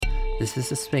This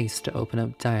is a space to open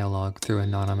up dialogue through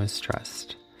anonymous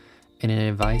trust. In an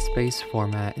advice-based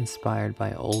format inspired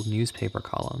by old newspaper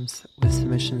columns, with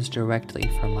submissions directly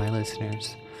from my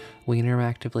listeners, we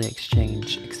interactively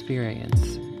exchange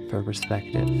experience for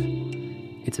perspective.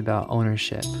 It's about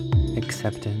ownership,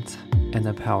 acceptance, and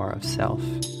the power of self.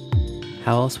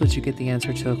 How else would you get the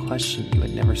answer to a question you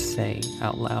would never say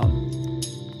out loud?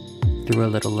 Through a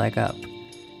little leg up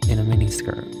in a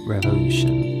miniskirt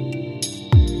revolution.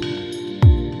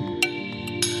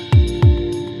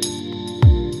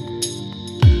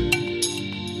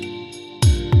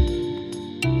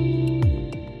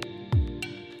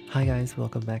 Hi guys,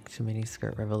 welcome back to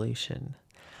Miniskirt Revolution.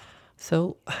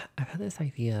 So, I've had this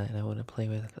idea and I want to play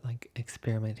with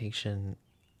experimentation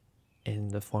in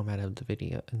the format of the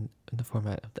video, in the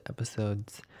format of the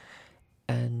episodes.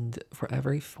 And for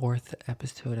every fourth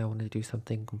episode, I want to do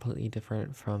something completely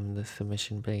different from the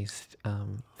submission-based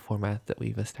format that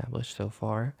we've established so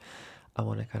far. I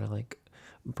want to kind of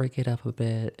break it up a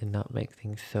bit and not make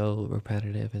things so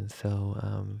repetitive and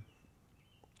so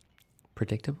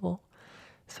predictable.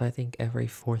 So I think every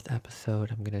fourth episode,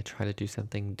 I'm going to try to do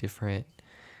something different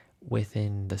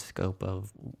within the scope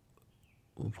of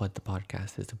what the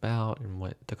podcast is about and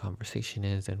what the conversation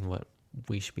is and what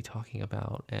we should be talking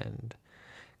about, and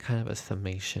kind of a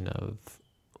summation of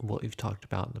what we've talked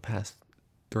about in the past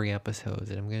 3 episodes.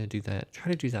 And I'm going to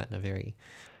try to do that in a very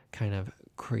kind of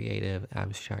creative,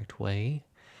 abstract way.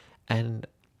 And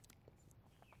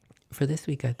for this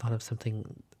week, I thought of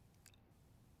something.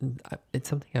 It's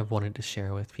something I've wanted to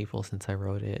share with people since I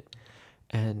wrote it.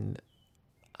 And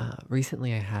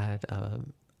recently I had a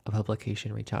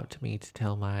publication reach out to me to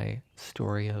tell my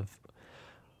story of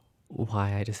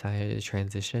why I decided to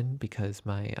transition, because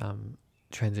my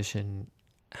transition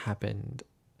happened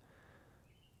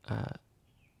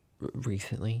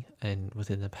recently and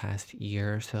within the past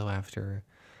year or so, after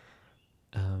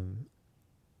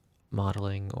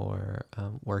modeling or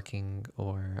working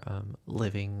or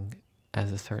living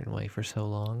as a certain way for so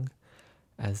long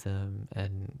as an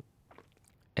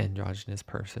androgynous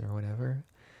person or whatever.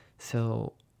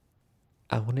 So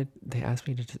they asked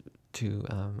me to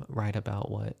write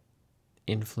about what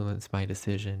influenced my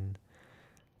decision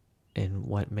and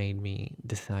what made me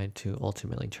decide to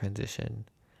ultimately transition.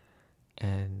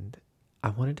 And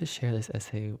I wanted to share this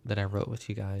essay that I wrote with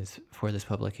you guys for this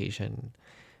publication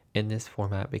in this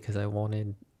format, because I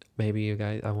wanted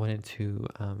to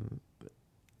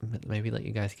maybe let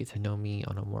you guys get to know me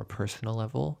on a more personal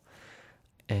level,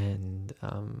 and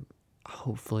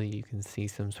hopefully you can see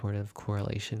some sort of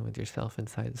correlation with yourself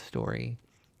inside the story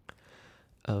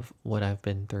of what I've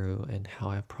been through and how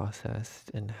I've processed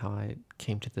and how I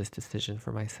came to this decision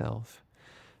for myself.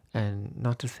 And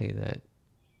not to say that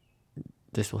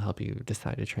this will help you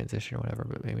decide to transition or whatever,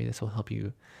 but maybe this will help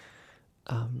you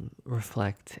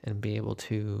reflect and be able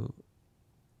to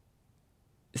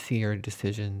see your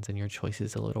decisions and your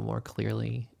choices a little more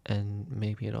clearly, and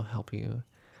maybe it'll help you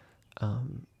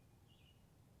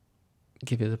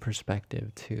give you the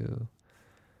perspective to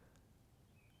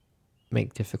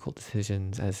make difficult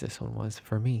decisions, as this one was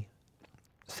for me.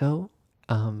 So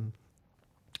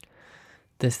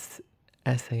this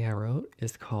essay I wrote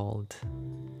is called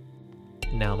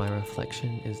 "Now My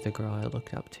Reflection is the Girl I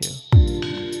Looked Up To."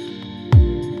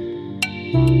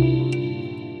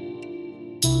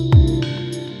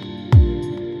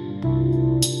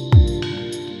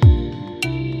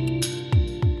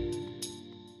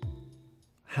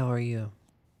 How are you?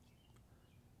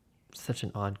 Such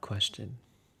an odd question.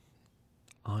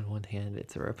 On one hand,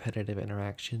 it's a repetitive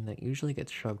interaction that usually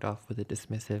gets shrugged off with a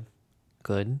dismissive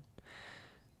 "good,"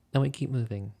 and we keep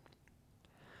moving.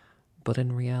 But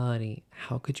in reality,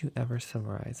 how could you ever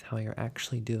summarize how you're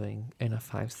actually doing in a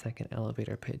 5-second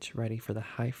elevator pitch ready for the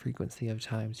high frequency of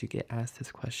times you get asked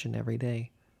this question every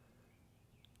day?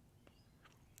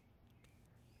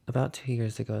 About 2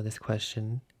 years ago, this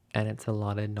question and its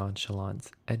allotted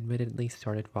nonchalance admittedly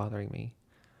started bothering me,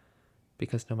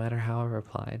 because no matter how I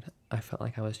replied, I felt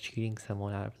like I was cheating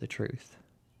someone out of the truth.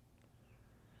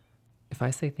 If I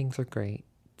say things are great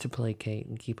to placate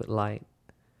and keep it light,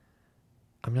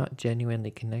 I'm not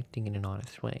genuinely connecting in an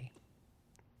honest way.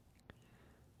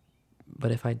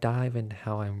 But if I dive into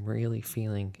how I'm really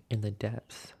feeling in the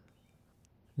depths,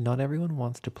 not everyone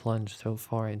wants to plunge so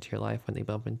far into your life when they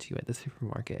bump into you at the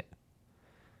supermarket.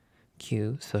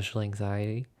 Cue social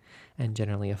anxiety and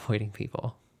generally avoiding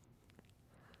people.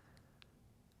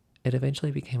 It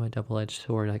eventually became a double-edged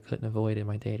sword I couldn't avoid in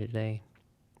my day-to-day.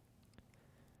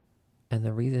 And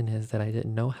the reason is that I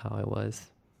didn't know how I was,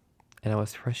 and I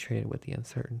was frustrated with the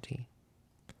uncertainty.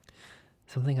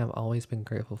 Something I've always been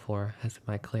grateful for has been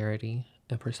my clarity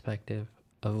and perspective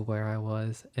of where I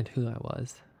was and who I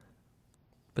was.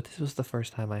 But this was the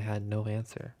first time I had no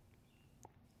answer.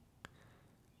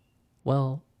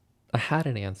 Well, I had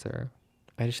an answer.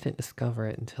 I just didn't discover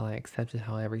it until I accepted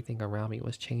how everything around me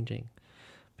was changing,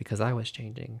 because I was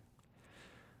changing.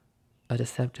 A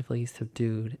deceptively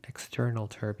subdued external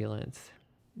turbulence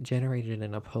generated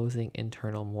an opposing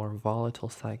internal, more volatile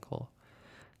cycle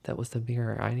that was the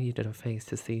mirror I needed to face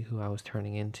to see who I was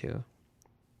turning into.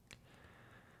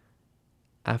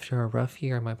 After a rough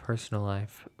year in my personal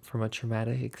life, from a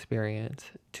traumatic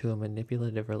experience to a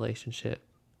manipulative relationship,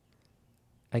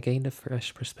 I gained a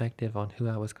fresh perspective on who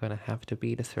I was going to have to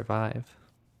be to survive.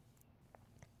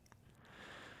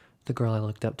 The girl I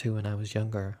looked up to when I was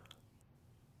younger.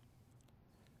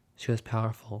 She was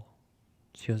powerful.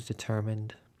 She was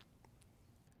determined.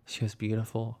 She was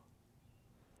beautiful.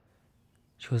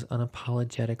 She was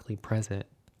unapologetically present.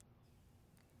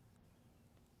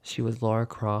 She was Laura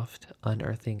Croft,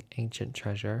 unearthing ancient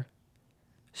treasure.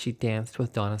 She danced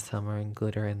with Donna Summer in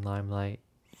Glitter and Limelight.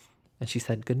 And she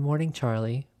said, "Good morning,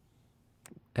 Charlie,"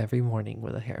 every morning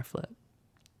with a hair flip.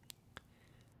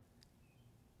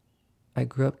 I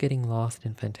grew up getting lost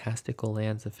in fantastical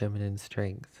lands of feminine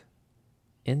strength.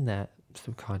 In that,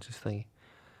 subconsciously,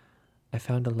 I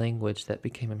found a language that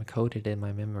became encoded in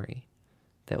my memory,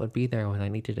 that would be there when I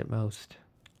needed it most.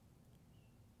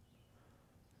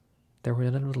 There were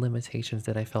none of the limitations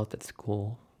that I felt at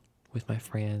school, with my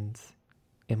friends,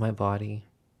 in my body,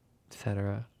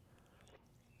 etc.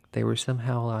 They were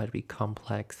somehow allowed to be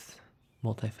complex,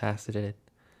 multifaceted,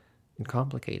 and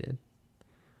complicated,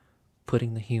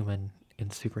 putting the human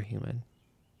in superhuman.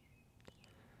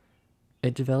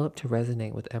 It developed to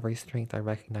resonate with every strength I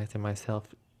recognized in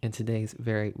myself in today's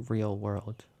very real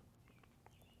world.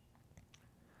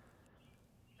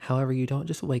 However, you don't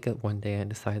just wake up one day and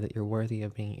decide that you're worthy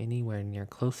of being anywhere near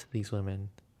close to these women.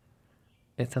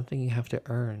 It's something you have to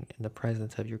earn in the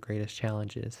presence of your greatest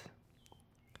challenges.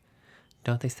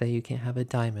 Don't they say you can't have a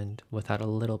diamond without a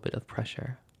little bit of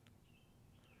pressure?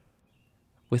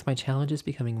 With my challenges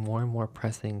becoming more and more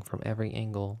pressing from every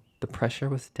angle, the pressure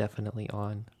was definitely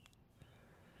on.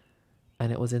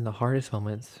 And it was in the hardest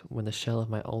moments when the shell of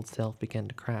my old self began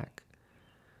to crack.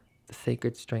 The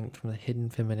sacred strength from the hidden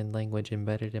feminine language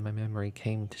embedded in my memory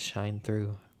came to shine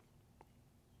through.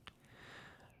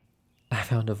 I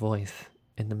found a voice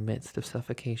in the midst of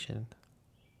suffocation.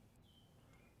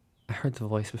 I heard the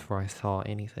voice before I saw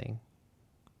anything.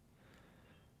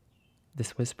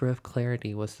 This whisper of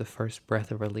clarity was the first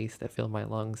breath of release that filled my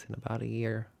lungs in about a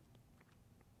year.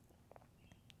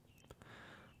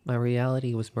 My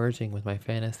reality was merging with my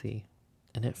fantasy,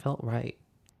 and it felt right.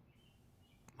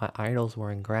 My idols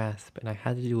were in grasp, and I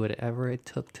had to do whatever it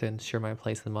took to ensure my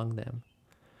place among them.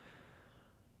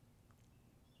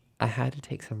 I had to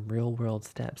take some real-world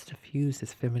steps to fuse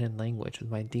this feminine language with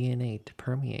my DNA to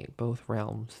permeate both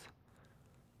realms.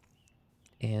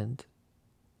 And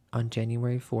on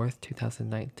January 4th,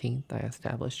 2019, I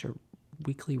established a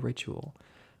weekly ritual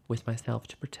with myself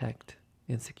to protect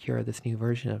and secure this new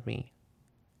version of me.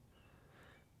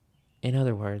 In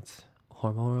other words,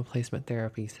 hormone replacement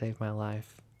therapy saved my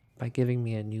life by giving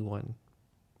me a new one.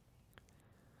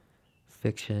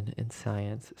 Fiction and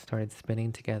science started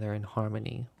spinning together in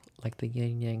harmony, like the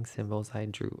yin-yang symbols I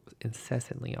drew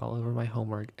incessantly all over my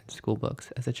homework and school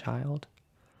books as a child.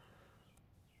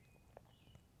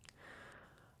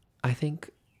 I think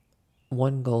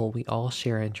one goal we all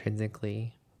share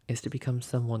intrinsically is to become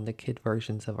someone the kid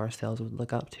versions of ourselves would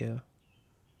look up to.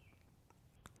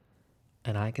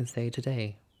 And I can say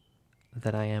today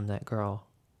that I am that girl.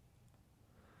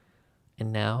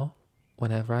 And now,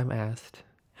 whenever I'm asked,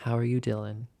 "How are you,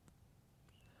 Dylan?"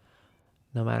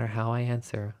 no matter how I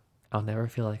answer, I'll never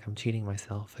feel like I'm cheating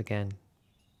myself again.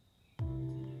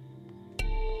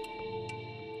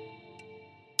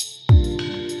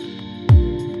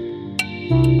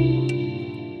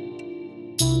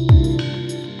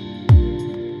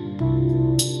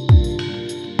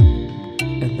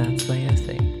 And that's my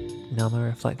essay. Now my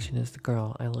reflection is the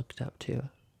girl I looked up to.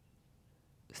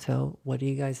 So, what do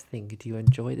you guys think? Do you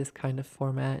enjoy this kind of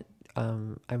format? I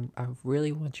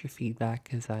really want your feedback,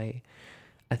 because I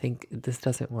think this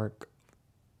doesn't work.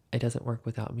 It doesn't work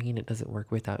without me, and it doesn't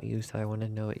work without you. So I want to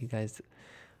know what you guys,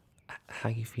 how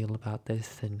you feel about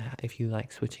this, and if you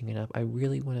like switching it up. I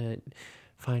really want to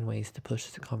find ways to push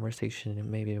the conversation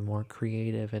in maybe a more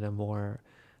creative and a more,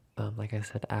 like I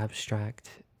said, abstract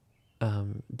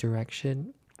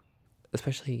direction,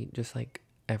 especially just like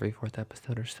every fourth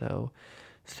episode or so.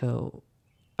 So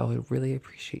I would really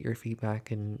appreciate your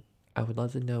feedback, and I would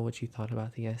love to know what you thought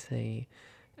about the essay,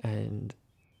 and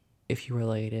if you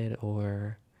related,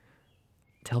 or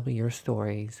tell me your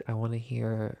stories. I want to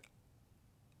hear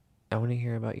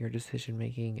about your decision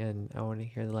making, and I want to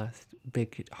hear the last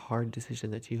big hard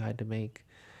decision that you had to make,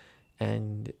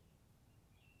 and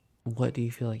what do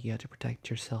you feel like you had to protect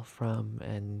yourself from.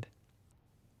 And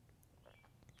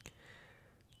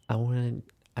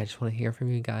I just want to hear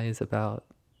from you guys about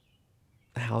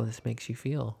how this makes you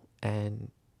feel,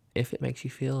 and if it makes you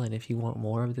feel, and if you want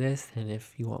more of this, and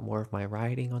if you want more of my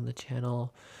writing on the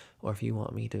channel, or if you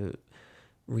want me to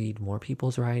read more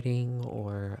people's writing,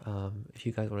 or if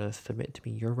you guys want to submit to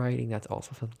me your writing, that's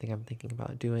also something I'm thinking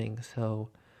about doing. So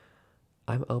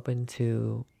I'm open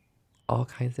to all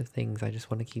kinds of things. I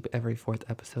just want to keep every fourth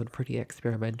episode pretty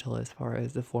experimental as far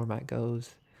as the format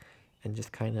goes, and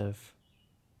just kind of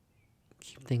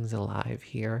keep things alive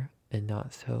here and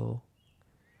not so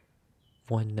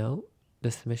one note.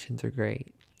 The submissions are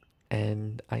great,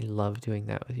 and I love doing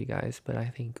that with you guys, but I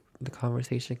think the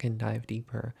conversation can dive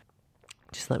deeper.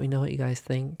 Just let me know what you guys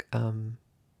think.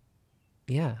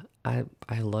 Yeah, I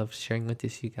love sharing with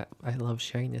this you guys. I love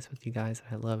sharing this with you guys.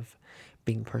 I love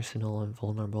being personal and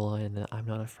vulnerable, and I'm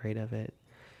not afraid of it.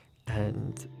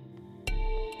 And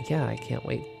yeah, I can't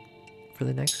wait for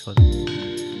the next one.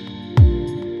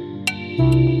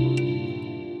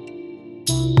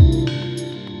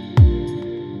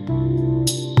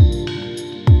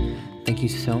 Thank you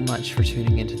so much for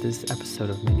tuning into this episode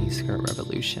of Miniskirt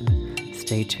Revolution.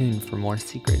 Stay tuned for more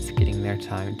secrets getting their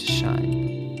time to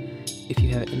shine. If you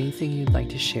have anything you'd like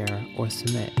to share or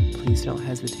submit, please don't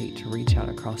hesitate to reach out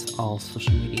across all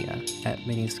social media at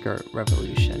Miniskirt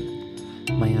Revolution.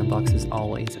 My inbox is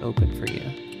always open for you,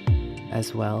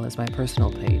 as well as my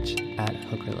personal page at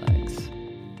Hookerlegs.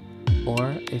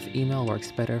 Or if email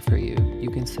works better for you,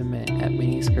 you can submit at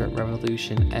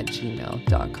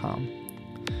miniskirtrevolution@gmail.com.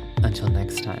 Until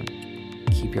next time,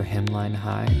 keep your hemline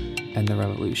high and the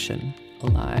revolution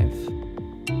alive.